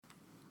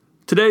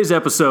Today's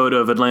episode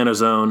of Atlanta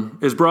Zone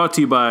is brought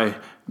to you by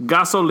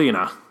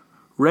Gasolina,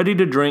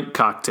 ready-to-drink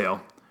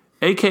cocktail,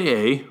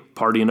 a.k.a.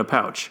 Party in a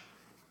Pouch,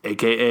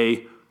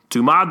 a.k.a.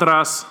 Tu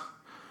Madras,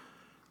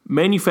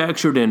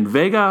 manufactured in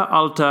Vega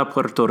Alta,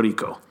 Puerto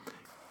Rico.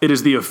 It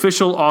is the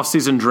official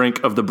off-season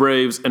drink of the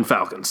Braves and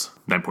Falcons.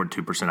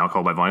 9.2%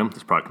 alcohol by volume.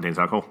 This product contains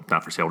alcohol,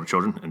 not for sale to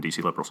children and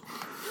DC liberals.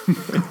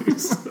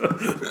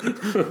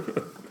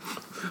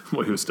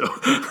 Muy justo.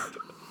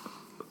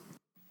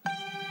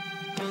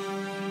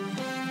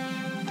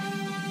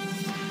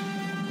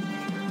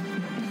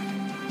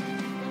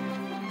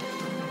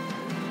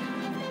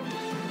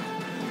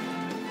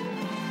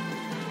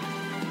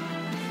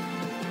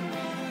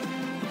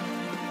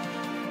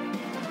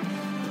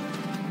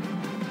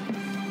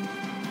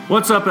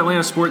 What's up,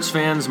 Atlanta sports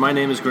fans? My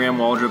name is Graham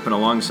Waldrop, and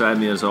alongside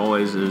me, as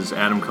always, is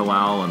Adam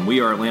Kalal, and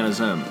we are Atlanta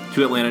Zone,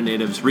 two Atlanta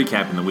natives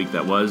recapping the week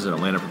that was in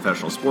Atlanta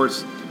professional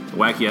sports, the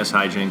wacky-ass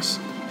hijinks,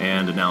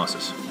 and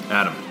analysis.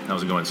 Adam,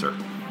 how's it going, sir?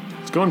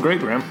 It's going great,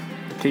 Graham.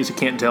 In case you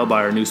can't tell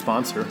by our new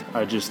sponsor,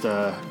 I just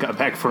got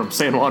back from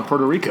San Juan,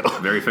 Puerto Rico.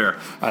 Very fair.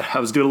 I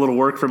was doing a little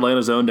work for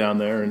Atlanta Zone down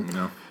there,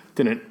 and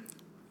didn't.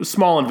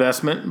 Small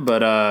investment,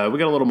 but we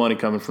got a little money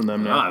coming from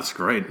them now. Ah, that's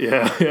great.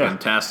 Yeah.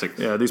 Fantastic.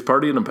 Yeah, these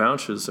Party in the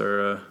Pouches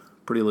are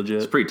pretty legit.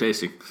 It's pretty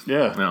tasty.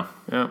 Yeah.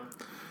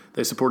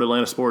 They support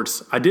Atlanta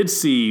sports. I did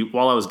see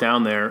while I was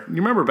down there, you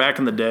remember back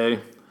in the day,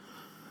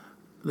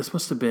 this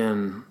must have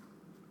been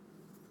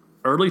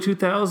early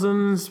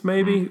 2000s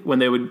maybe, when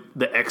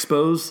the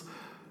Expos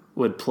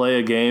would play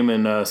a game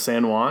in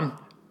San Juan.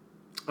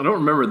 I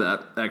don't remember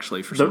that,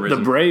 actually, for some reason.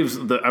 The Braves,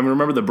 I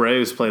remember the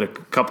Braves played a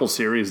couple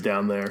series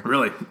down there.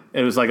 Really?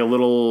 It was like a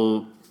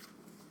little,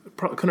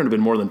 probably couldn't have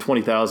been more than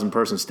 20,000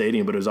 person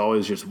stadium, but it was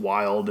always just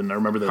wild. And I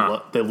remember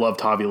they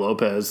loved Javi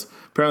Lopez.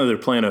 Apparently they're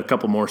playing a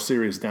couple more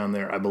series down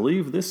there, I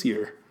believe, this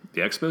year.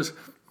 The Expos?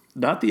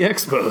 Not the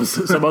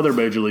Expos, some other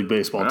Major League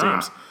Baseball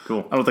teams.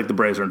 Cool. I don't think the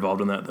Braves are involved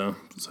in that, though.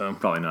 So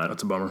probably not.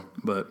 That's a bummer.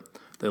 But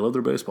they love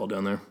their baseball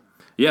down there.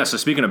 Yeah, so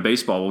speaking of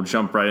baseball, we'll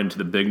jump right into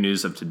the big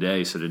news of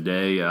today. So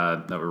today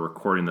that we're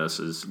recording this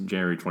is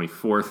January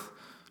 24th,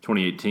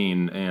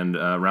 2018, and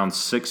around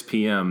 6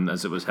 p.m.,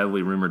 as it was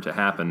heavily rumored to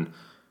happen,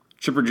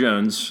 Chipper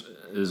Jones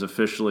is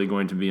officially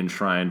going to be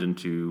enshrined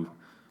into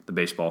the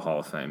Baseball Hall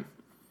of Fame.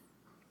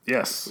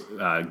 Yes.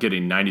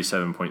 Getting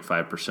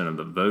 97.5% of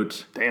the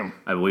vote. Damn.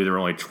 I believe there were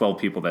only 12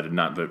 people that did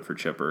not vote for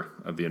Chipper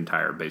of the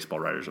entire baseball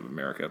writers of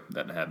America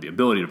that had the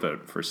ability to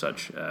vote for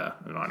such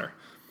an honor.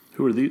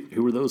 Who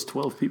were those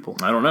 12 people?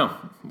 I don't know.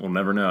 We'll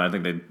never know. I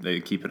think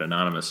they keep it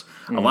anonymous.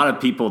 A lot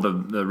of people,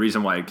 the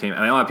reason why it came,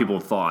 a lot of people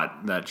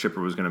thought that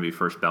Chipper was going to be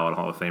first ballot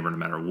Hall of Famer no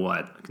matter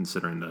what,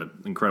 considering the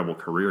incredible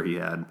career he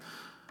had.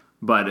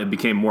 But it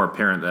became more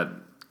apparent that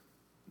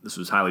this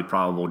was highly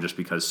probable just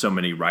because so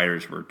many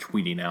writers were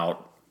tweeting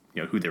out,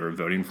 who they were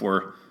voting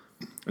for.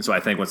 And so I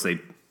think once they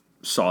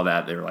saw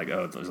that, they were like,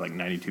 oh, there's like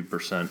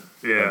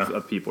 92%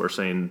 of people are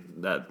saying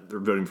that they're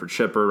voting for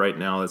Chipper right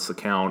now. That's the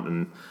count.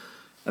 And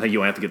I think you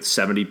only have to get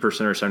 70%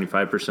 or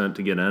 75%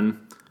 to get in.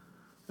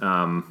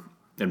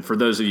 And for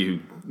those of you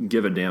who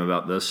give a damn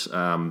about this,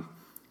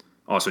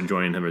 also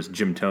joining him is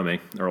Jim Thome,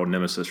 our old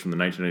nemesis from the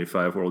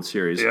 1985 World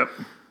Series. Yep.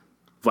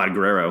 Vlad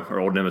Guerrero, our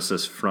old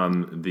nemesis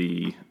from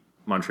the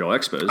Montreal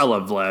Expos. I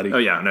love Vladdy. Oh,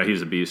 yeah. No, he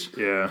was a beast.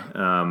 Yeah.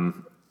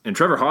 And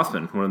Trevor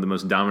Hoffman, one of the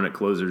most dominant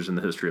closers in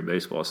the history of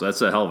baseball. So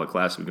that's a hell of a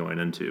class we're going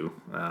into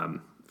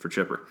for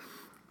Chipper.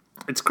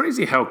 It's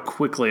crazy how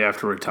quickly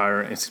after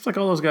retiring, it seems like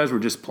all those guys were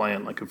just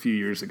playing like a few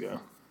years ago.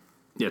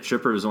 Yeah,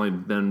 Chipper has only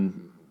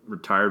been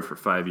retired for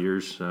 5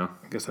 years, so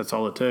I guess that's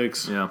all it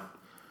takes. Yeah.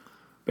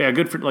 But yeah,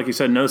 good for, like you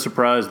said, no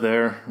surprise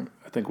there.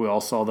 I think we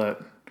all saw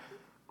that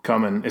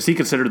coming. Is he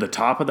considered the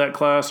top of that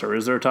class, or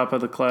is there a top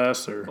of the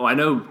class? Or Well, I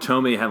know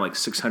Thome had like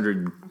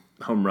 600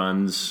 home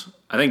runs.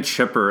 I think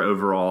Chipper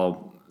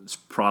overall is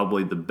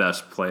probably the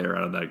best player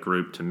out of that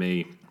group to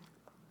me.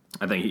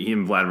 I think he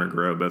and Vladimir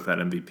Guerrero both had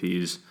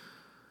MVPs.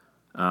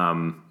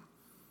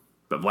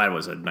 But Vlad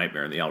was a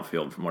nightmare in the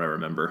outfield from what I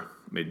remember.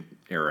 Made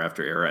error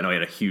after error. I know he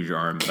had a huge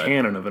arm.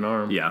 Cannon of an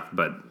arm. Yeah,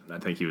 but I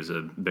think he was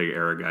a big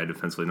error guy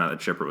defensively. Not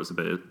that Chipper was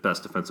the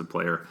best defensive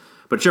player.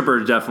 But Chipper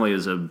definitely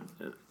is a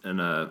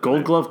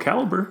Gold Glove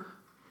caliber.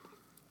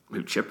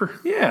 Who, Chipper?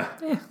 Yeah.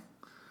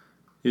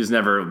 He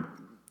never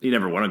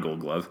won a Gold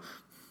Glove.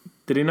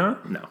 Did he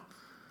not? No.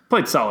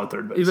 Played solid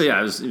third base. Yeah,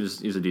 he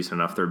was a decent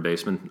enough third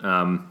baseman.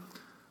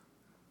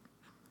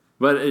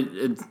 But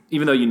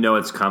even though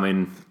it's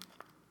coming,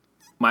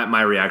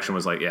 my reaction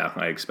was like, yeah,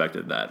 I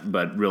expected that.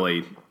 But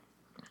really,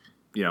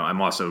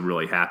 I'm also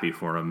really happy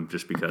for him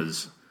just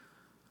because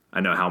I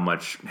know how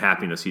much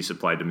happiness he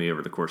supplied to me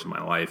over the course of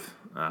my life.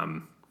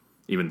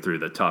 Even through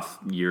the tough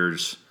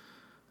years,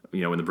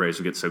 when the Braves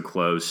would get so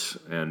close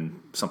and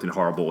something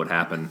horrible would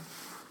happen,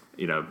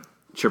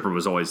 Chipper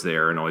was always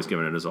there and always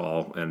giving it his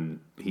all. And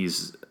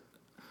he's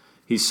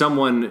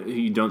someone who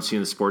you don't see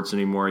in the sports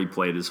anymore. He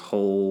played his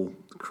whole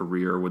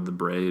career with the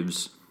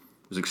Braves,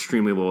 was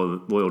extremely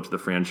loyal to the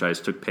franchise,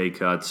 took pay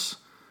cuts.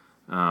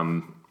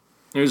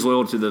 He was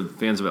loyal to the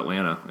fans of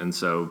Atlanta, and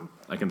so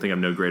I can think of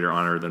no greater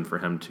honor than for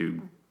him to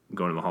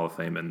go into the Hall of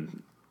Fame,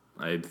 and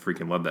I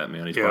freaking love that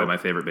man. He's probably my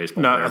favorite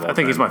baseball player of all I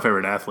think time. he's my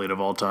favorite athlete of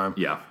all time.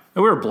 Yeah.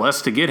 And we were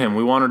blessed to get him.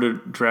 We wanted to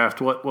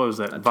draft, what was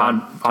that?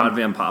 Todd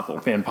Van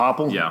Poppel. Van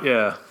Poppel? Yeah.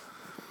 Yeah.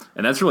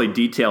 And that's really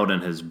detailed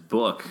in his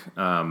book.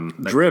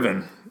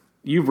 Driven.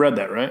 You've read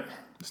that, right?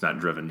 It's not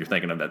Driven. You're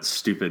thinking of that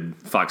stupid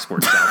Fox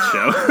Sports South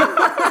show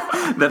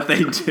that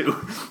they do,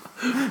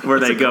 where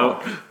they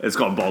go. It's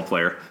called Ball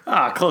Player.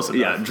 Close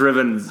enough. Yeah,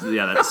 Driven.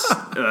 Yeah, that's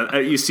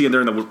you see him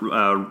there in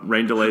the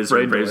rain delays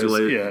or Braves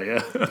delays.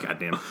 Yeah.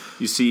 Goddamn.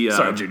 You see.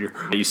 Sorry, Junior.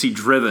 You see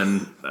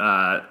Driven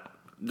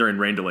during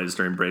rain delays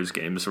during Braves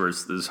games, where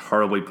it's this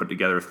horribly put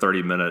together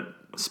 30-minute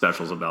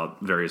specials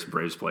about various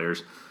Braves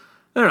players.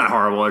 They're not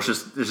horrible. There's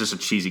just a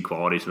cheesy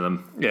quality to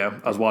them. Yeah,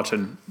 I was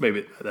watching.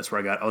 Maybe that's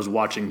where I was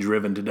watching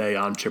Driven today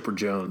on Chipper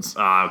Jones.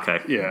 Okay.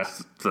 Yeah,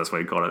 so that's why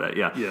you called it that.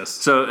 Yeah. Yes.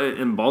 So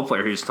in Ball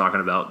Player, he's talking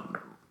about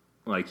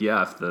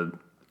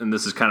and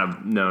this is kind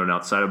of known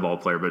outside of Ball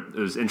Player, but it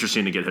was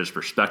interesting to get his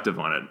perspective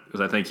on it because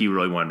I think he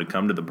really wanted to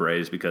come to the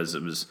Braves because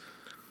it was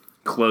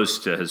close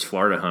to his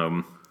Florida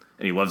home,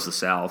 and he loves the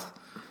South.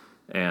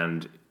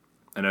 And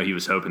I know he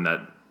was hoping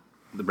that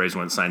the Braves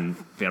wouldn't sign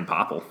Van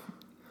Poppel,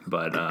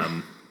 but.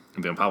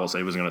 Van Poppel said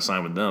he was going to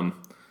sign with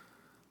them,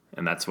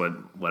 and that's what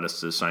led us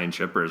to sign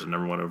Chipper as the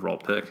number 1 overall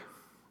pick.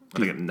 I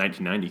think in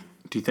 1990.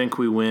 Do you think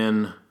we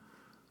win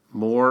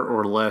more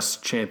or less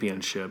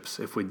championships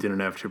if we didn't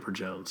have Chipper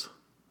Jones?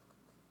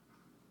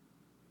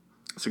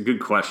 It's a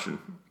good question.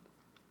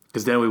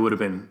 Because then we would have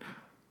been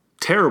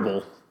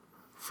terrible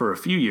for a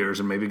few years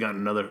and maybe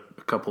gotten a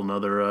couple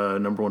number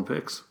 1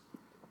 picks.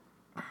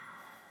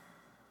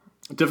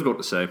 Difficult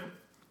to say.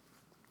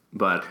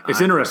 But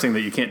it's interesting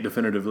that you can't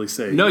definitively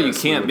say. No, you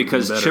can't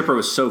because Chipper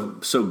was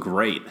so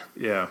great.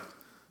 Yeah,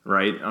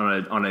 right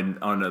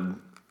on a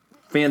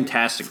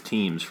fantastic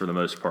teams for the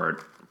most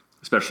part,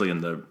 especially in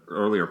the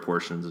earlier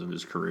portions of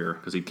his career.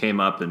 Because he came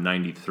up in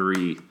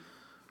 '93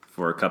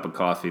 for a cup of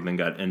coffee, then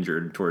got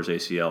injured, tore his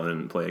ACL, and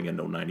didn't play again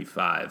until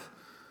 '95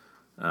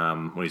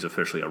 when he's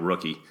officially a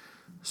rookie.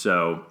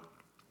 So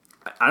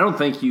I don't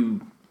think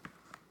you.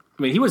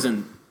 I mean, he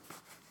wasn't.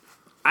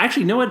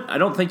 Actually, you know what? I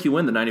don't think you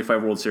win the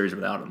 95 World Series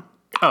without him.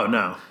 Oh,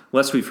 no.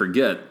 Lest we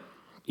forget,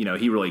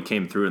 he really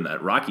came through in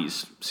that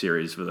Rockies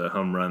series with a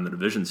home run in the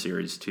division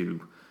series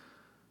to,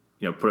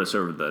 put us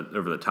over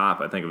the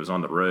top. I think it was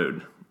on the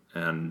road.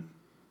 And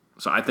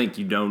so I think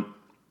you don't,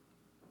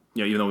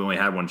 even though we only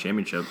had 1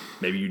 championship,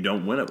 maybe you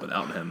don't win it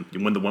without him.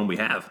 You win the one we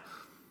have.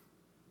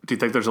 Do you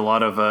think there's a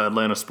lot of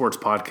Atlanta sports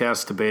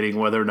podcasts debating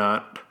whether or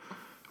not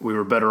we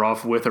were better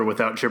off with or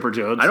without Chipper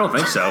Jones? I don't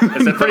think so.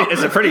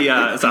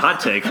 It's a hot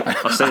take.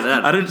 I'll say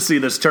that. I didn't see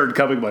this turn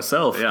coming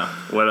myself. Yeah.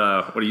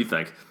 What do you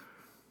think?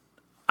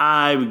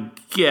 I'm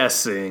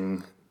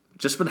guessing.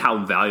 Just with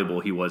how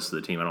valuable he was to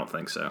the team, I don't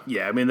think so.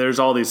 Yeah, I mean, there's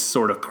all these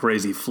sort of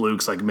crazy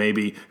flukes, like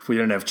maybe if we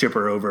didn't have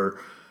Chipper over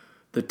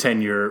the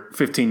 10-year,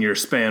 15-year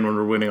span when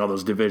we're winning all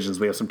those divisions,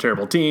 we have some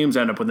terrible teams,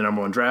 end up with the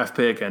number 1 draft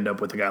pick, end up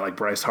with a guy like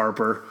Bryce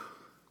Harper.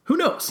 Who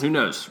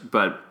knows?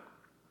 But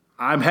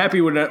I'm happy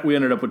we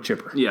ended up with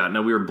Chipper. Yeah,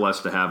 no, we were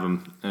blessed to have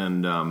him,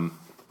 and I'm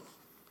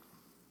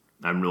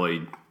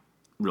really,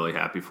 really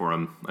happy for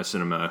him. I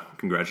sent him a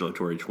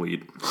congratulatory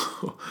tweet.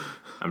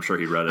 I'm sure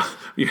he read it.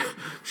 Yeah,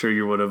 I'm sure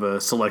you're one of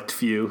a select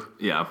few.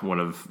 Yeah, one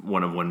of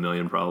 1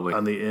 million probably.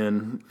 On the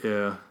in,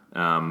 yeah.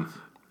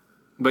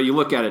 But you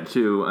look at it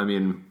too, I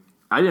mean,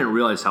 I didn't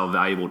realize how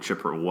valuable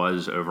Chipper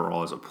was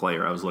overall as a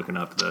player. I was looking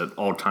up the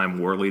all-time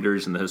WAR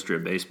leaders in the history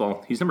of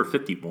baseball. He's number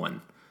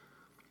 51.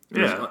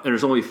 Yeah.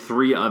 There's only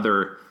 3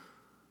 other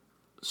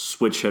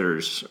switch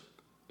hitters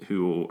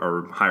who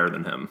are higher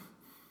than him.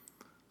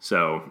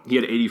 So he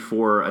had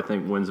 84, I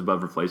think, wins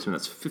above replacement.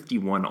 That's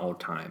 51 all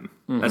time.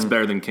 Mm-hmm. That's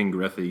better than King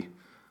Griffey.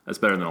 That's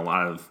better than a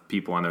lot of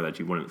people on there that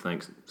you wouldn't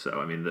think.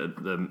 So I mean,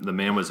 the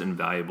man was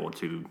invaluable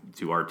to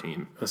our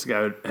team. This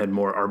guy had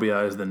more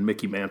RBIs than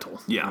Mickey Mantle.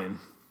 Yeah, I mean,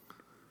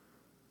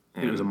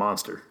 he was a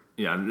monster.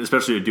 Yeah,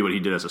 especially to do what he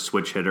did as a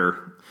switch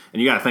hitter.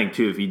 And you got to think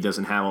too, if he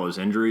doesn't have all his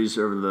injuries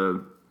over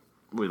the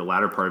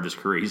latter part of his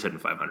career, he's hitting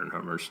 500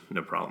 homers,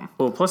 no problem.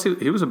 Well, plus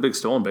he was a big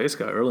stolen base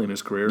guy early in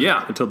his career.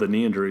 Yeah. Until the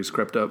knee injuries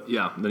crept up.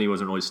 Yeah, then he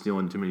wasn't really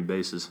stealing too many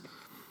bases.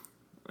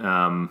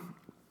 But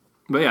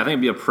yeah, I think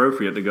it'd be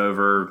appropriate to go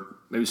over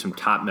maybe some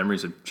top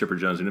memories of Chipper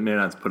Jones. And it may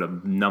not put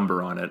a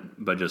number on it,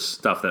 but just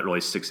stuff that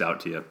really sticks out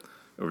to you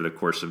over the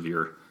course of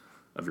your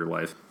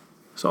life.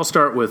 So I'll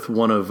start with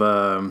one of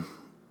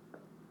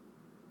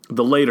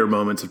the later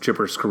moments of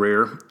Chipper's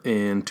career.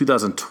 In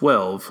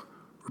 2012,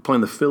 we're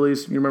playing the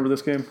Phillies. You remember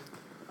this game?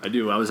 I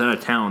do. I was out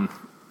of town,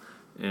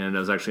 and I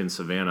was actually in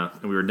Savannah,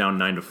 and we were down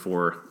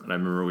 9-4. And I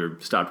remember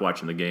we stopped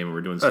watching the game, and we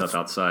were doing stuff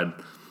outside.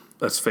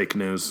 That's fake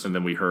news. And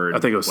then we heard. I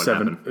think it was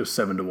 7. Happened. It was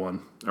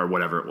 7-1, or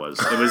whatever it was.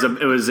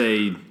 It was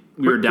a.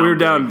 We were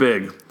down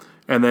big,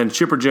 and then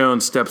Chipper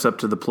Jones steps up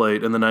to the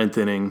plate in the 9th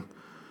inning,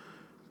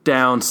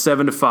 down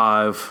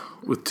 7-5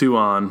 with 2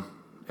 on,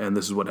 and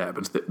this is what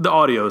happens. The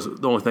audio is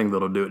the only thing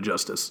that'll do it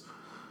justice.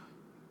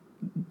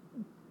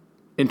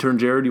 Intern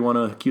Jared, you want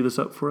to cue this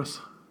up for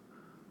us?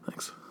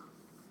 Thanks.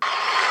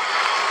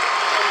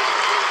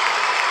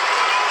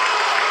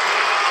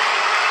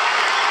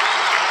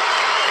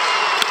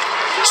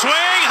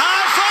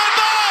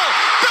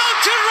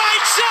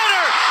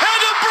 center,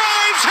 and the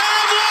Braves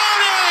have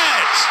won it!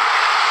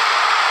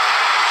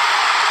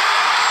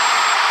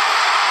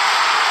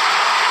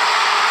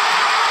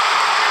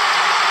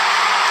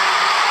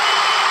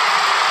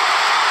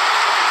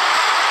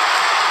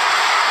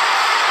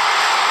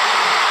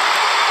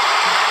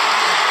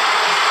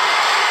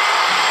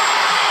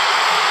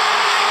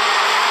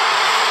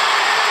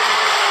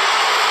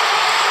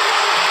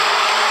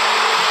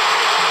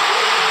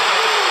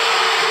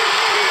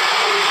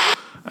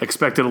 I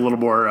expected a little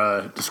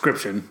more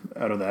description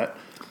out of that.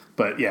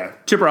 But yeah,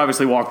 Chipper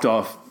obviously walked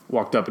up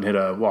and hit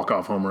a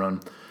walk-off home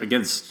run.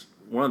 Against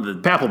one of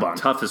the Papelbon.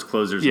 toughest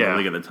closers in the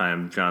league at the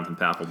time, Jonathan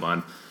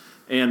Papelbon.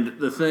 And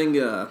the thing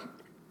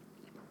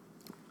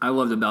I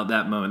loved about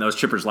that moment, that was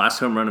Chipper's last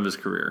home run of his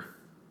career.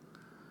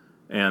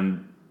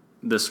 And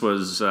this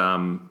was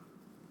in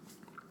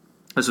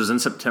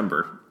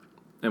September.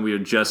 And we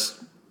had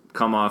just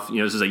come off,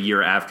 this is a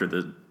year after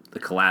the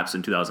collapse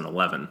in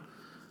 2011.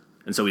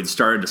 And so we'd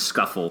started to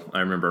scuffle,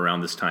 I remember,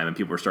 around this time, and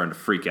people were starting to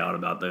freak out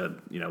about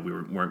we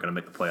weren't going to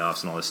make the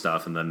playoffs and all this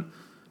stuff. And then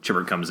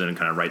Chipper comes in and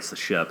kind of rights the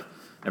ship.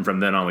 And from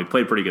then on, we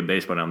played pretty good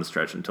baseball down the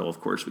stretch until, of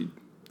course, we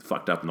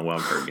fucked up in the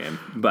wild card game.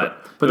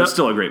 But it was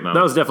still a great moment.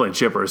 That was definitely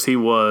Chipper's. He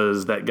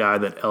was that guy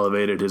that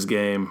elevated his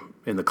game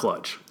in the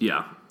clutch.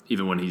 Yeah,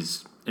 even when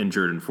he's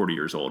injured and 40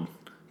 years old,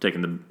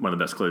 taking one of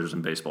the best closers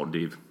in baseball,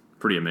 Dave.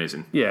 Pretty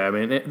amazing. Yeah, I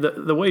mean,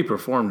 the way he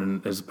performed in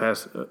his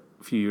past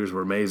few years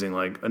were amazing.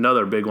 Like,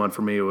 another big one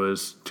for me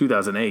was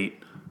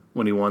 2008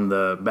 when he won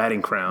the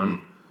batting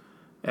crown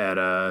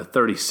at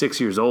 36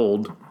 years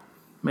old.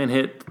 Man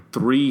hit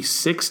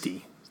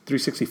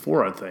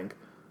 364, I think.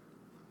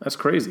 That's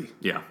crazy.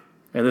 Yeah.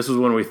 And this was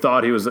when we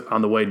thought he was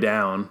on the way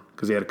down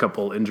because he had a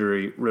couple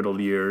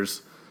injury-riddled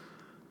years.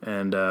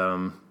 And,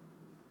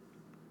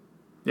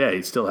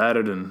 he still had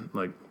it and,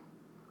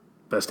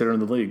 best hitter in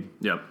the league.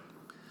 Yep.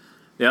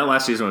 Yeah,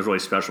 last season was really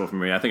special for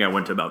me. I think I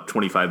went to about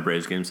 25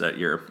 Braves games that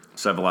year,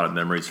 so I have a lot of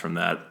memories from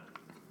that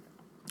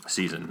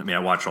season. I mean, I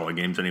watched all the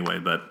games anyway,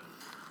 but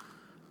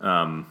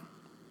I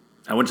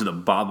went to the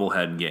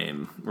bobblehead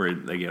game where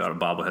they gave out a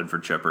bobblehead for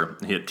Chipper.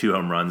 He hit 2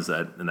 home runs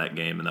in that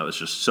game, and that was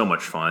just so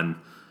much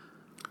fun.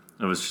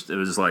 It was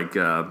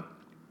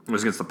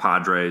against the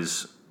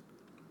Padres,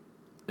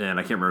 and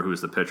I can't remember who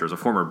was the pitcher. It was a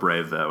former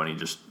Brave, though, and he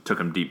just took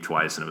him deep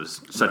twice, and it was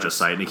such a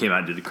sight. And he came out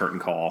and did a curtain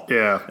call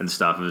and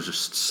stuff. It was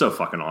just so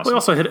fucking awesome. We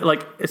also hit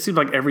it, it seemed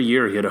like every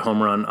year he had a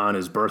home run on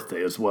his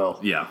birthday as well.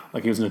 Yeah.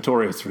 He was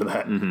notorious for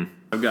that. Mm-hmm.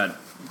 I've got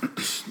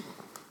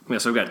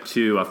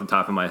 2 off the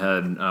top of my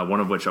head, one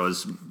of which I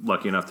was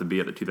lucky enough to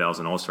be at the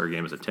 2000 All-Star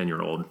game as a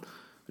 10-year-old.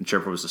 And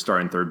Chipper was the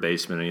starting third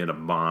baseman, and he had a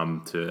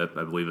bomb to,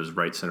 I believe it was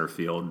right center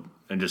field.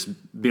 And just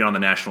being on the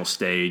national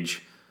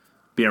stage,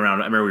 being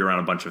around, I remember we were around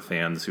a bunch of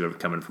fans who were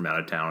coming from out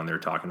of town, and they were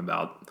talking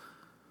about,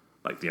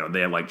 they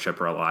had liked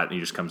Chipper a lot, and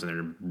he just comes in there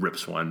and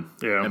rips one.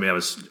 Yeah. I mean, I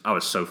was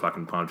so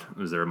fucking pumped. I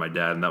was there with my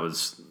dad, and that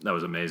was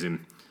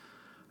amazing.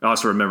 I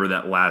also remember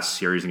that last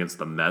series against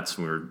the Mets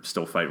when we were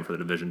still fighting for the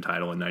division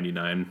title in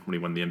 '99 when he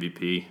won the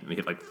MVP, and he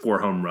hit 4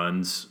 home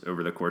runs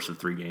over the course of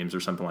 3 games or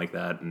something like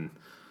that. And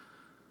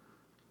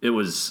it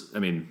was,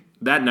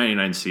 that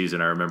 '99 season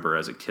I remember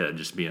as a kid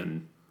just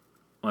being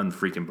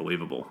unfreaking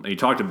believable. And he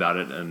talked about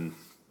it in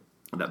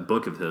that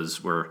book of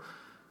his where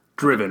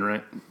Driven,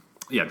 right?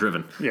 Yeah,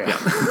 Driven. Yeah.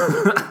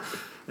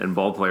 And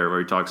Ball Player, where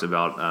he talks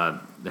about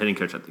the hitting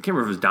coach. I can't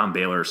remember if it was Don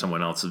Baylor or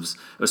someone else. It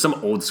was some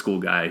old school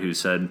guy who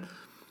said,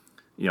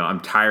 I'm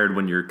tired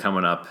when you're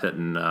coming up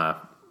hitting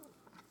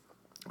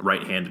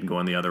right-handed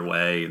going the other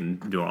way and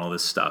doing all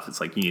this stuff.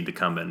 It's like you need to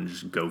come in and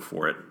just go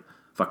for it,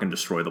 fucking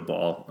destroy the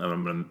ball.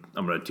 And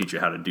I'm gonna teach you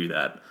how to do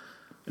that.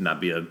 And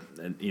not be and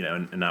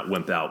not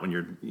wimp out when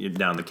you're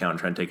down the count and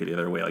trying to take it the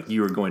other way. Like,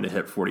 you were going to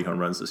hit 40 home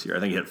runs this year. I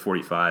think he hit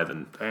 45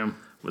 and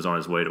was on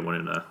his way to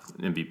winning an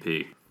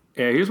MVP.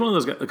 Yeah, he's one of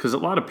those guys, because a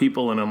lot of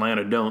people in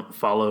Atlanta don't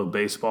follow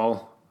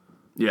baseball.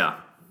 Yeah.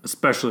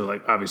 Especially,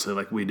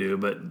 obviously, we do,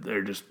 but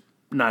they're just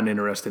not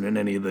interested in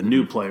any of the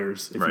new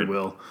players, if you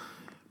will.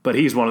 But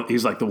he's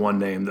the one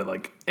name that,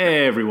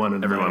 everyone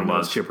in Atlanta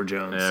loves Chipper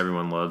Jones. Yeah,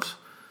 everyone loves.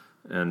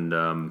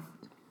 And,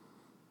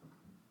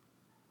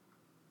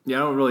 I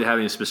don't really have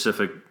any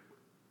specific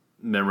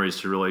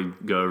memories to really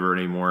go over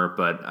anymore,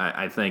 but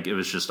I think it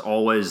was just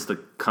always the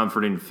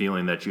comforting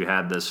feeling that you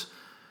had this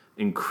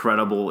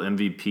incredible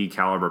MVP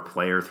caliber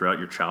player throughout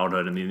your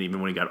childhood, and then even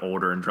when he got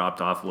older and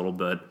dropped off a little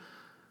bit,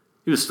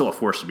 he was still a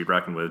force to be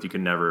reckoned with. You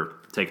could never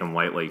take him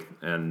lightly,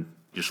 and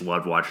just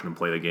loved watching him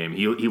play the game.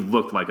 He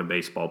looked like a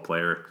baseball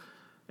player,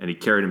 and he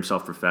carried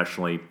himself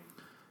professionally,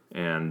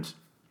 and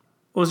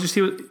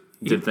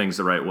did things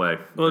the right way.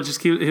 Well,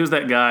 he was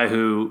that guy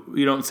who,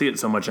 you don't see it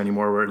so much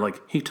anymore, where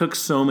he took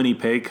so many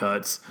pay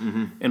cuts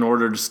in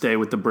order to stay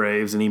with the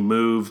Braves, and he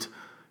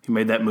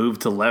made that move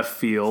to left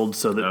field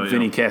so that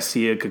Vinny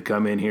Castilla could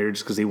come in here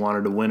just because he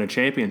wanted to win a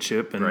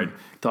championship, and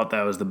thought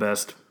that was the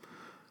best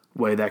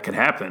way that could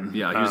happen.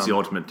 Yeah, he was the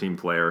ultimate team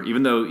player.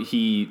 Even though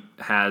he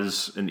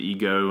has an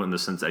ego in the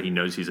sense that he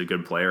knows he's a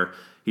good player,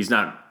 he's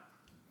not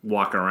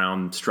walking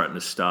around strutting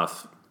his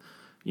stuff.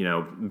 being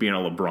a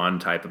LeBron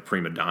type of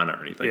prima donna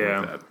or anything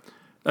like that.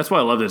 That's why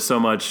I loved it so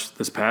much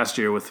this past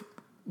year with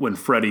when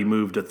Freddie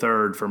moved to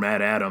third for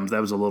Matt Adams.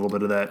 That was a little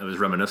bit of that. It was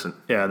reminiscent.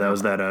 Yeah, that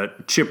was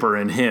that chipper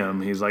in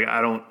him. He's like,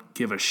 I don't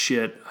give a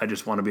shit. I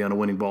just want to be on a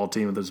winning ball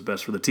team that's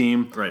best for the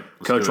team. Right.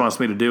 Coach wants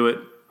me to do it.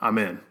 I'm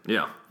in.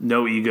 Yeah.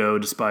 No ego,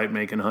 despite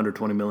making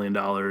 $120 million.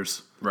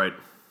 Right.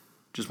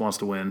 Just wants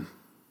to win.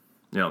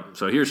 Yeah.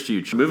 So here's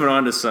huge. Moving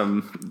on to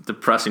some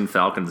depressing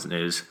Falcons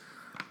news.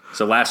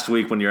 So last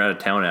week when you're out of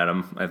town,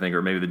 Adam, I think,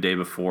 or maybe the day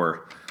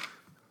before,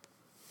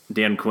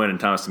 Dan Quinn and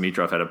Thomas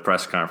Dimitroff had a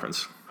press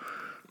conference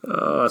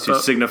to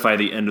signify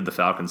the end of the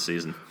Falcons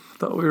season. I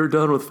thought we were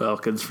done with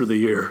Falcons for the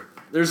year.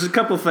 There's a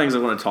couple of things I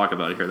want to talk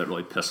about here that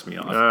really pissed me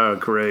off. Oh,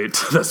 great.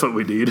 That's what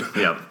we need.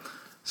 Yeah.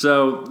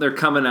 So they're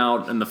coming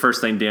out, and the first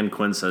thing Dan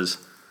Quinn says,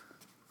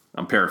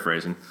 I'm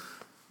paraphrasing,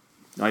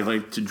 I'd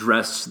like to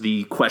address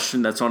the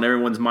question that's on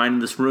everyone's mind in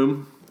this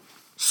room.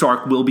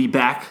 Sark will be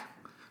back.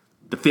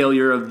 The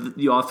failure of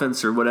the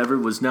offense or whatever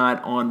was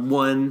not on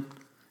one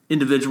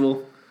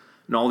individual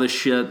and all this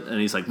shit.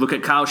 And he's like, look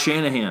at Kyle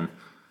Shanahan.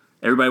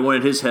 Everybody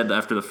wanted his head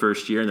after the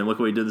first year, and then look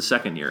what he did the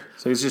second year.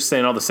 So he's just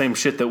saying all the same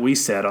shit that we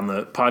said on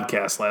the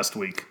podcast last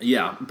week.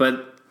 Yeah,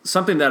 but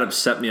something that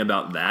upset me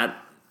about that,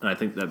 and I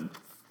think that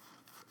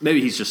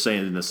maybe he's just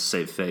saying it in this to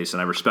save face,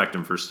 and I respect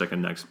him for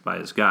sticking next by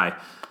his guy.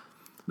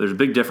 There's a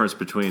big difference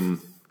between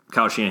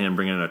Kyle Shanahan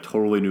bringing in a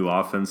totally new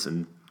offense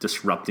and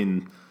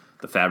disrupting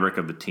the fabric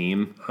of the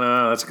team.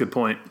 That's a good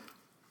point.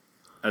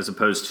 As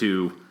opposed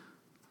to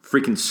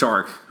freaking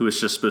Sark, who is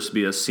just supposed to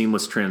be a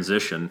seamless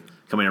transition,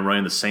 coming and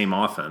running the same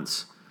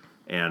offense,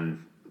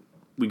 and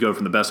we go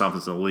from the best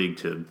offense in the league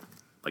to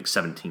like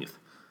 17th.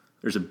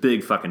 There's a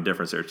big fucking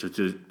difference there. So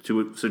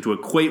to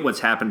equate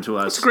what's happened to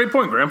us... That's a great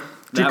point, Graham.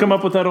 Did you come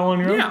up with that all on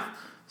your own? Yeah.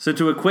 So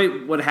to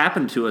equate what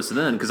happened to us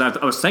then, because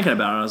I was thinking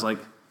about it, and I was like,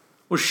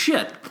 well,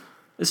 shit.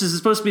 This is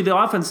supposed to be the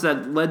offense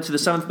that led to the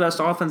 7th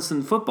best offense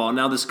in football. And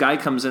now this guy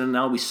comes in, and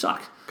now we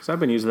suck. Because I've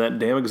been using that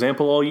damn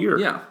example all year.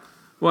 Yeah.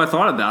 Well, I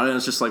thought about it, and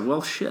it's just like,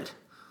 well, shit.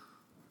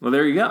 Well,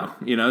 there you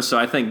go. So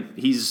I think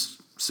he's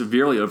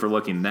severely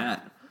overlooking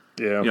that.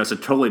 Yeah. It's a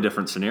totally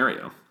different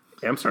scenario.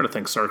 Yeah, I'm starting to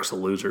think Sark's a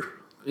loser.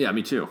 Yeah,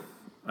 me too.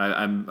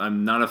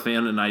 I'm not a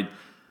fan, and I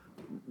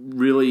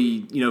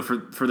really,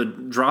 for the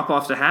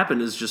drop-off to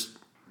happen is just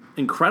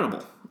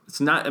incredible. It's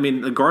not,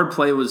 the guard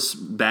play was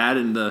bad,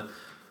 and the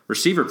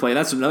receiver play,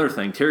 that's another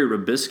thing. Terry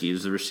Robisky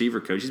is the receiver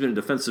coach. He's been a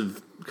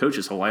defensive coach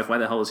his whole life. Why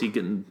the hell is he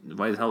coaching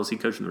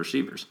the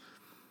receivers?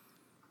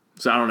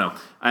 So I don't know.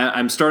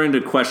 I'm starting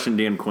to question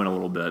Dan Quinn a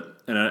little bit,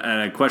 and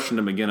I questioned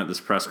him again at this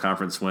press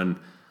conference when,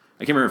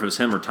 I can't remember if it was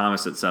him or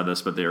Thomas that said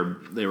this, but they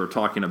were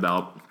talking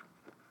about,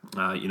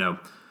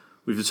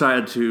 we've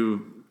decided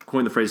to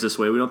coin the phrase this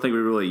way. We don't think we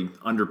really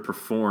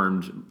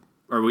underperformed,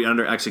 or we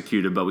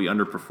under-executed, but we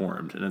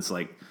underperformed. And it's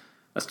like,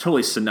 that's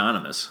totally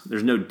synonymous.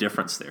 There's no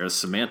difference there. It's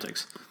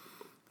semantics.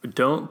 We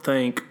don't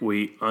think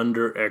we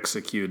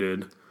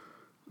under-executed.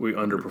 We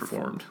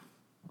underperformed.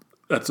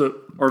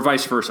 Or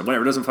vice versa.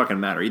 Whatever. It doesn't fucking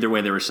matter. Either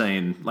way, they were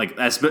saying, like,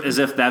 as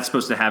if that's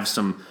supposed to have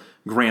some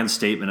grand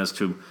statement as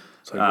to...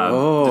 It's like,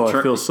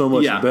 I feel so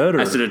much better.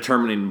 As to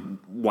determining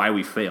why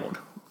we failed.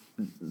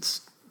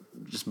 It's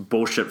just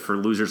bullshit for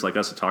losers like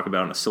us to talk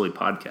about on a silly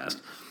podcast.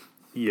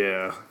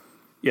 Yeah.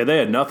 Yeah, they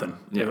had nothing.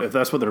 Yeah. If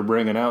that's what they're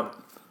bringing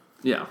out.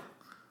 Yeah.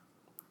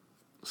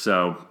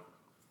 So,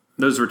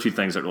 those were two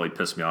things that really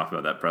pissed me off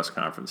about that press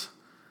conference.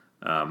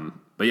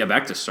 But yeah,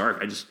 back to Sark.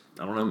 I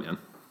don't know, man.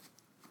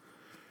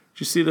 Did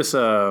you see this? You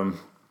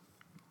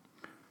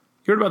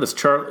heard about this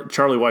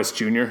Charlie Weiss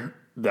Jr.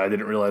 that I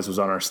didn't realize was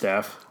on our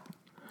staff?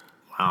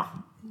 Wow.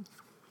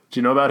 Do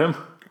you know about him?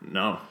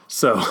 No.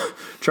 So,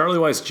 Charlie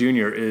Weiss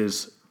Jr.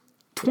 is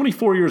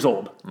 24 years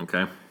old.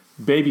 Okay.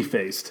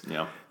 Baby-faced.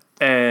 Yeah.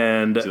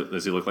 And...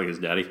 Does he look like his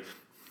daddy?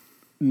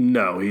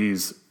 No,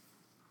 he's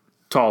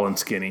tall and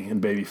skinny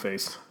and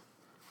baby-faced.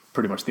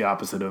 Pretty much the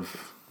opposite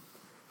of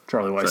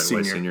Charlie Weiss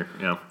Sr.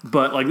 Yeah.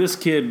 But, like, this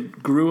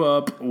kid grew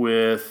up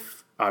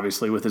with,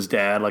 obviously, with his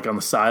dad, like, on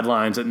the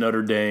sidelines at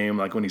Notre Dame,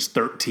 like, when he's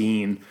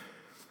 13,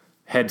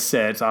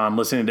 headsets on,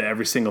 listening to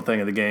every single thing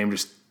of the game,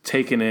 just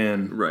taking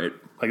in. Right.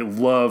 Like,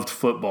 loved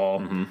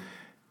football. Mm-hmm.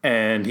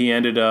 And he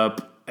ended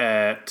up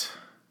at,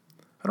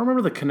 I don't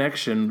remember the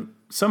connection.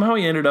 Somehow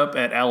he ended up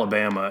at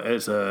Alabama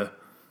as a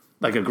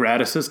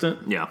grad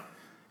assistant. Yeah.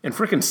 And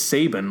frickin'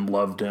 Saban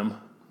loved him.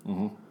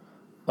 Mm-hmm.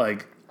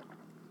 Like,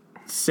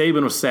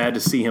 Saban was sad to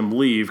see him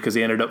leave because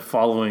he ended up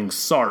following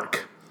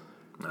Sark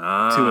to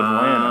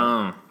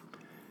Atlanta.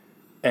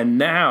 And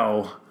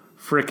now,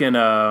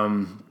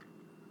 frickin'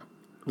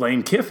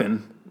 Lane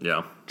Kiffin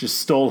just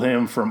stole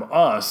him from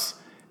us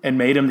and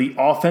made him the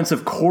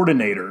offensive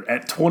coordinator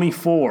at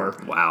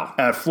 24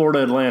 at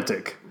Florida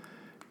Atlantic.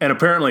 And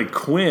apparently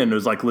Quinn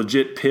was like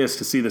legit pissed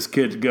to see this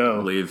kid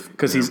go.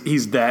 Because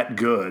he's that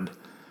good.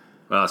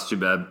 Well, that's too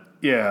bad.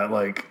 Yeah,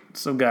 like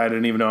some guy I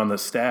didn't even know on the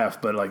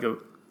staff, but like it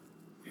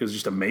was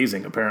just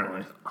amazing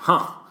apparently.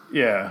 Huh.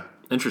 Yeah.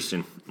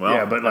 Interesting. Well,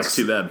 yeah, but that's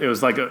too bad. It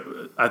was like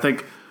I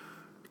think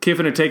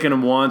Kiffin had taken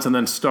him once and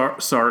then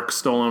Sark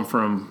stole him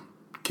from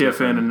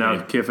Kiffin, and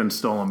now Kiffin's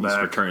stolen He's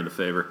back. returning the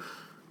favor.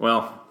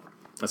 Well,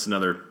 that's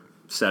another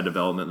sad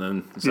development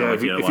then. It sounded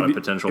like he had a lot of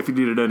potential. If you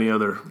needed any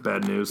other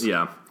bad news.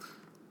 Yeah.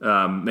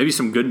 Maybe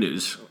some good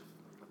news.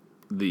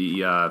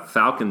 The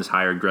Falcons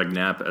hired Greg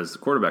Knapp as the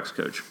quarterback's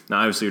coach. Now,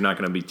 obviously, you're not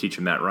going to be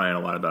teaching Matt Ryan a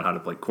lot about how to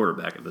play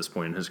quarterback at this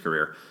point in his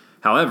career.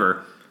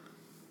 However,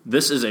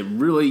 this is a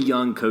really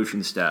young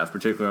coaching staff,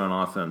 particularly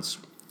on offense.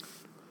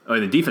 I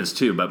mean, the defense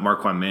too, but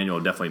Marquand Manuel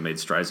definitely made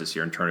strides this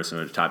year and turned us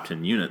into a top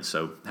 10 unit,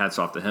 so hats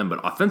off to him.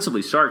 But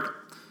offensively,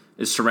 Sark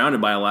is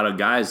surrounded by a lot of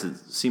guys that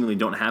seemingly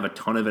don't have a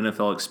ton of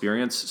NFL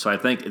experience. So I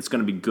think it's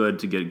going to be good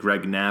to get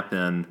Greg Knapp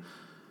in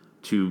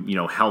to,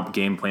 help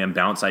game plan,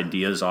 bounce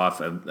ideas off,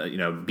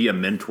 be a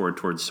mentor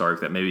towards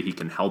Sark that maybe he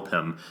can help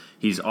him.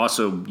 He's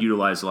also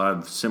utilized a lot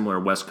of similar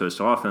West Coast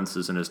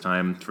offenses in his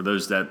time. For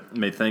those that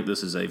may think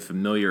this is a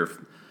familiar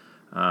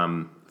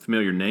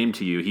name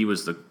to you, he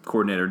was the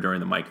coordinator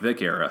during the Mike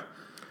Vick era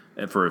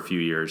for a few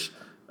years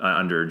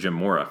under Jim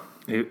Mora.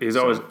 He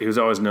was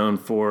always known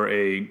for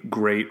a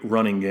great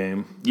running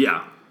game.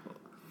 Yeah.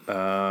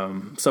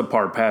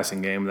 Subpar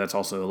passing game. That's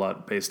also a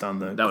lot based on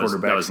the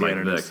quarterback that was Mike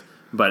Vick.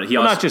 But he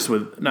not just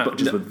with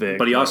Vic.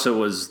 But he also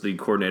was the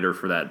coordinator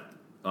for that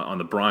on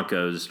the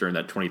Broncos during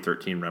that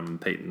 2013 run when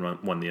Peyton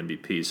won the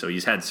MVP. So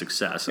he's had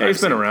success. Yeah, he's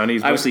been around.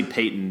 Obviously,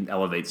 Peyton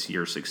elevates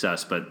your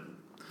success, but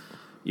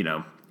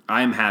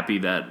I'm happy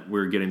that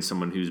we're getting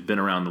someone who's been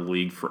around the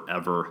league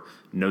forever,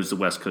 knows the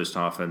West Coast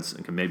offense,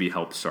 and can maybe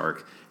help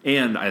Sark.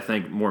 And I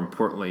think more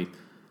importantly,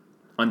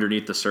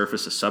 underneath the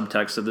surface, the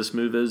subtext of this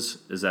move is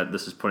that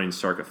this is putting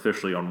Sark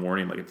officially on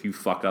warning. Like, if you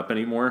fuck up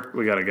anymore,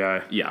 we got a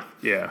guy. Yeah.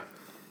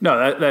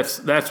 No,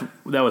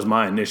 that was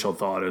my initial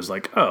thought. It was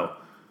like, oh,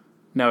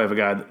 now we have a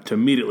guy to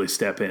immediately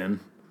step in.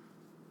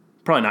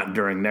 Probably not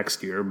during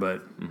next year,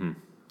 but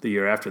the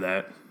year after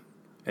that.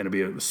 And it'll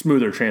be a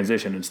smoother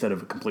transition instead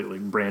of a completely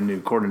brand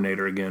new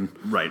coordinator again.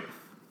 Right.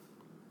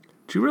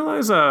 Did you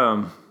realize,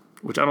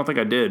 which I don't think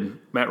I did,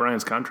 Matt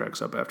Ryan's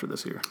contract's up after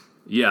this year?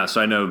 Yeah,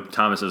 so I know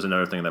Thomas has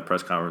another thing in that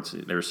press conference.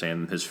 They were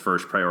saying his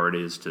first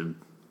priority is to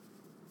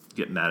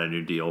get Matt a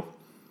new deal.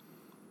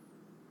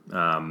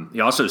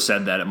 He also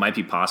said that it might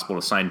be possible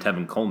to sign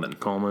Tevin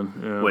Coleman.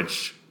 Yeah.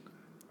 Which,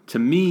 to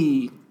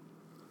me,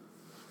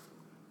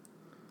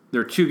 there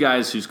are two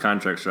guys whose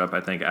contracts are up, I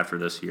think, after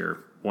this year.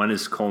 One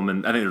is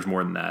Coleman. I think there's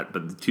more than that,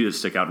 but the two that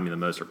stick out to me the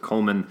most are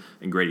Coleman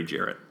and Grady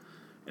Jarrett.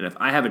 And if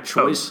I have a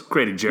choice,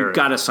 Grady Jarrett, you've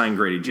got to sign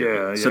Grady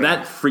Jarrett. Yeah. So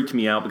that freaked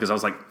me out because I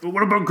was like, well,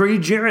 what about Grady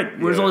Jarrett?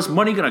 Where's all this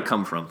money going to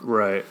come from?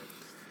 Right.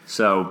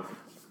 So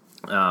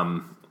we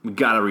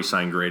got to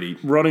re-sign Grady.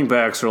 Running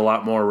backs are a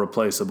lot more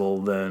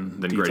replaceable than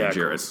Grady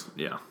Jarrett.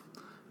 Yeah.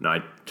 No,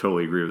 I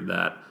totally agree with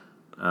that.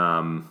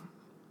 I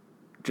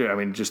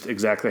mean, just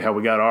exactly how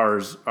we got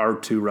our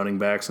two running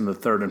backs in the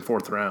third and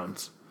fourth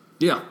rounds.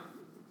 Yeah.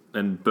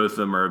 And both of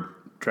them are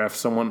draft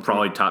someone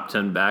probably top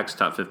 10 backs,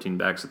 top 15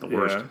 backs at the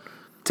worst.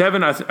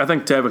 Tevin, I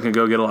think Tevin can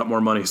go get a lot more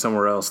money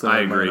somewhere else. Than I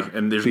agree,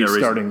 and there's no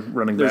starting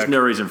running back. There's no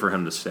reason for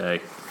him to stay.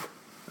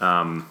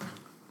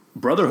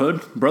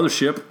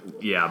 Brothership.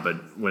 Yeah,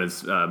 but when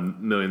it's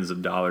millions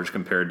of dollars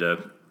compared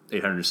to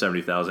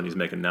 $870,000 he's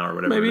making now or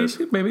whatever it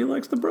is, maybe he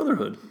likes the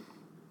brotherhood.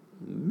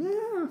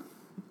 Yeah,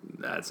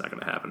 that's not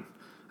going to happen.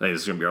 I think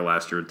this is going to be our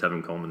last year with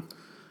Tevin Coleman.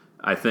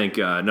 I think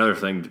another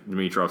thing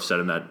Dimitrov said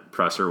in that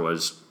presser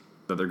was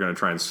that they're going to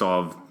try and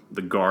solve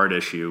the guard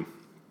issue,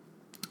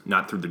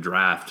 not through the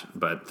draft,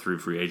 but through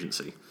free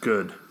agency.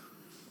 Good.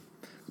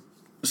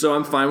 So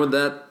I'm fine with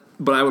that,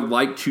 but I would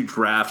like to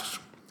draft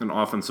an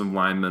offensive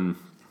lineman,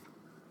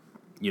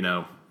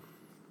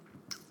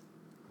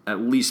 at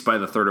least by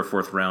the third or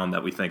fourth round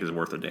that we think is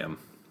worth a damn.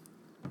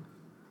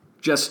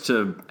 Just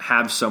to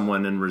have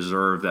someone in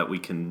reserve that we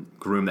can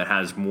groom that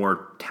has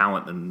more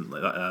talent than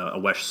a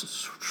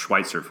Wes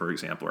Schweitzer, for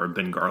example, or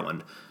Ben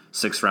Garland.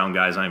 6th-round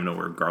guys, I don't even know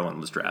where Garland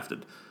was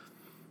drafted.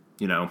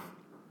 Yeah.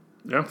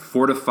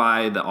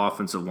 Fortify the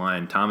offensive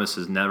line. Thomas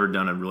has never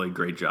done a really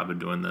great job of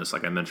doing this,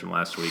 like I mentioned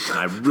last week. And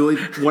I really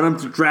want him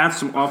to draft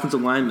some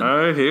offensive linemen.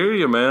 I hear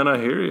you, man. I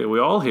hear you. We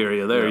all hear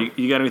you there. Yeah.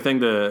 You got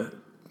anything to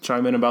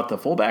chime in about the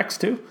fullbacks,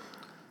 too?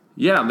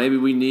 Yeah, maybe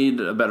we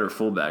need a better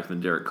fullback than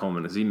Derek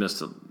Coleman because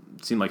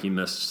seemed like he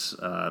missed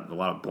a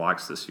lot of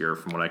blocks this year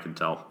from what I could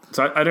tell.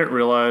 So I didn't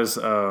realize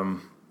on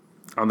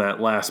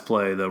that last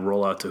play, the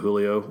rollout to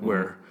Julio,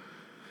 where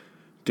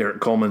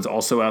Derek Coleman's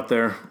also out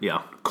there.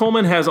 Yeah.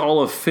 Coleman has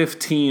all of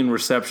 15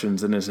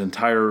 receptions in his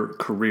entire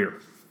career,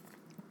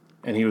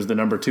 and he was the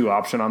number 2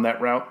 option on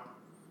that route.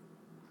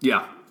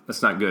 Yeah,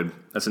 that's not good.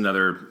 That's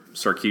another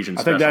Sarkisian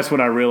special. I think that's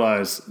when I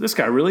realized this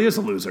guy really is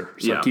a loser,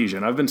 Sarkisian.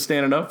 Yeah. I've been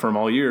standing up for him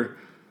all year,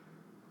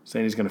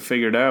 saying he's going to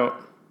figure it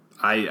out.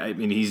 I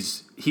mean,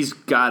 he's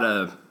got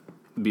to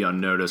be on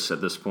notice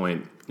at this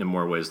point in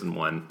more ways than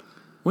one.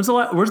 Where's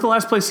the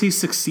last place he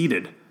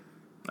succeeded?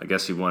 I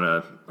guess he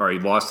lost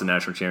the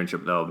national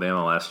championship to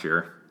Alabama last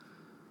year.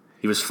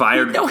 He was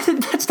fired. No,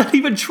 that's not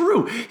even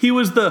true. He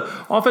was the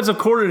offensive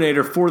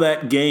coordinator for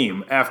that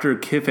game after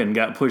Kiffin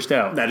got pushed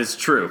out. That is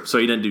true. So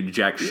he didn't do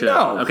jack shit.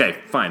 No. Okay,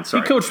 fine.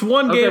 Sorry. He coached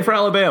one game for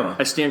Alabama.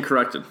 I stand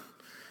corrected.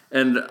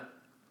 And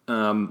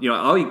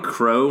I'll eat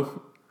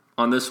crow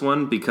on this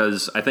one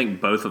because I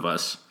think both of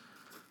us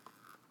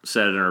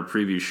said in our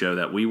preview show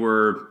that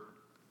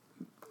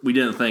we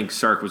didn't think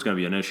Sark was going to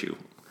be an issue.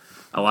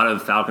 A lot of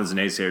the Falcons and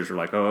naysayers were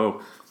like,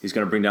 oh, he's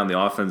going to bring down the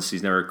offense.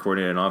 He's never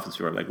coordinated an offense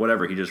before. Like,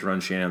 whatever, he just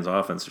runs Shannon's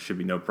offense. There should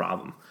be no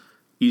problem.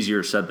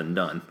 Easier said than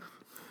done.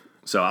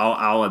 So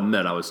I'll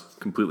admit I was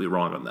completely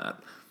wrong on that.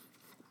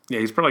 Yeah,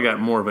 he's probably got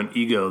more of an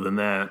ego than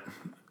that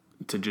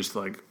to just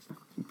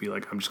be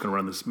like, I'm just going to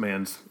run this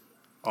man's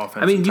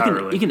offense. I mean,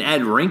 entirely. you can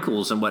add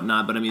wrinkles and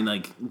whatnot, but I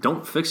mean,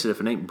 don't fix it if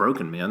it ain't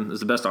broken, man. It was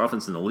the best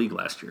offense in the league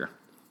last year.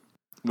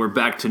 We're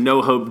back to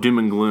no hope, doom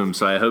and gloom.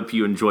 So I hope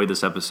you enjoyed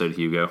this episode,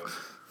 Hugo.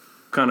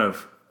 Kind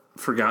of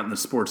forgotten the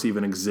sports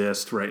even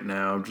exist right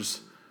now.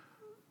 Just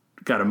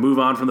got to move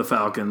on from the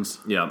Falcons.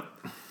 Yeah.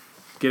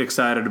 Get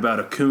excited about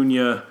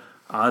Acuna,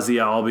 Ozzie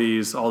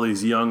Albies, all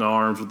these young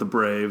arms with the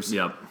Braves.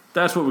 Yep.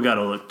 That's what we got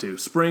to look to.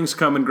 Spring's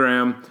coming,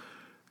 Graham.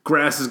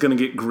 Grass is going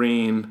to get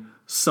green.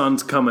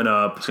 Sun's coming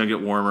up. It's going to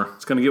get warmer.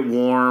 It's going to get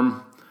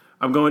warm.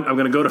 I'm going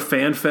to go to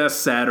FanFest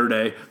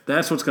Saturday.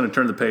 That's what's going to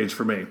turn the page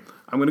for me.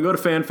 I'm going to go to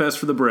FanFest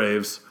for the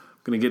Braves. I'm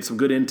going to get some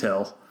good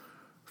intel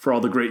for all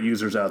the great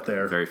users out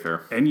there. Very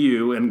fair. And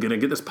you, and going to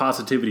get this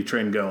positivity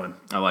train going.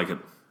 I like it.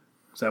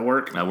 Does that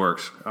work? That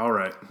works. All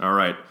right. All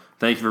right.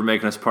 Thank you for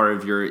making us part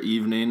of your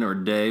evening or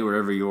day,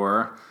 wherever you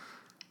are.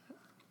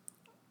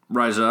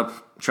 Rise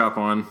up, chop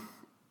on,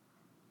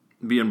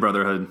 be in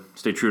brotherhood,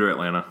 stay true to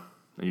Atlanta,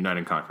 and unite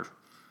and conquer.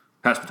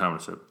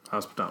 Hospitometer.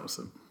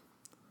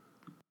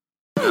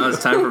 Now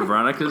it's time for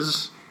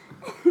Veronica's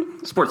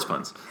sports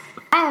puns.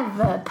 I have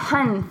a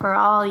pun for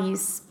all you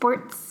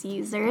sports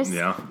users.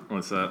 Yeah,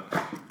 what's that?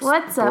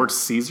 What's Sports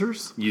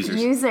Caesars?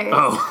 Users.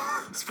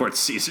 Oh, Sports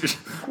Caesars.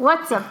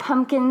 What's a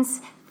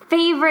pumpkin's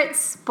favorite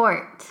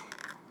sport?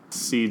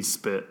 seed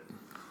spit.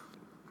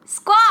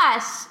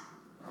 Squash.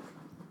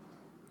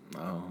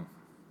 Oh.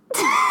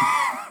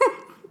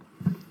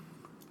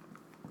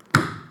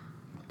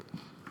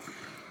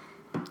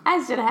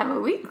 I should have a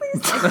weekly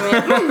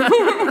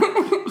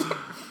segment.